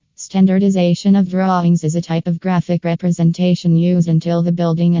Standardization of drawings is a type of graphic representation used until the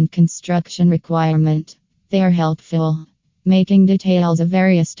building and construction requirement. They are helpful, making details of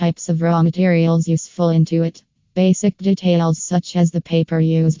various types of raw materials useful into it. Basic details such as the paper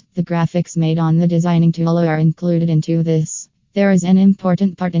used, the graphics made on the designing tool are included into this. There is an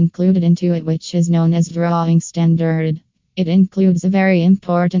important part included into it which is known as drawing standard. It includes a very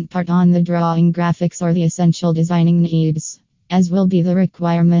important part on the drawing graphics or the essential designing needs. As will be the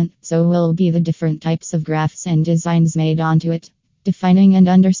requirement, so will be the different types of graphs and designs made onto it. Defining and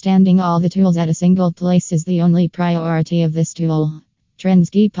understanding all the tools at a single place is the only priority of this tool. Trends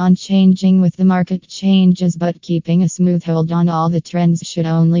keep on changing with the market changes, but keeping a smooth hold on all the trends should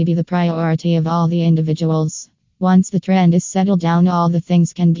only be the priority of all the individuals. Once the trend is settled down, all the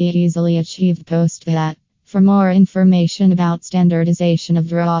things can be easily achieved post that. For more information about standardization of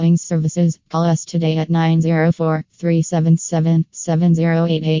drawing services, call us today at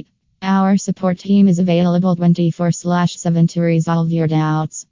 904-377-7088. Our support team is available 24/7 to resolve your doubts.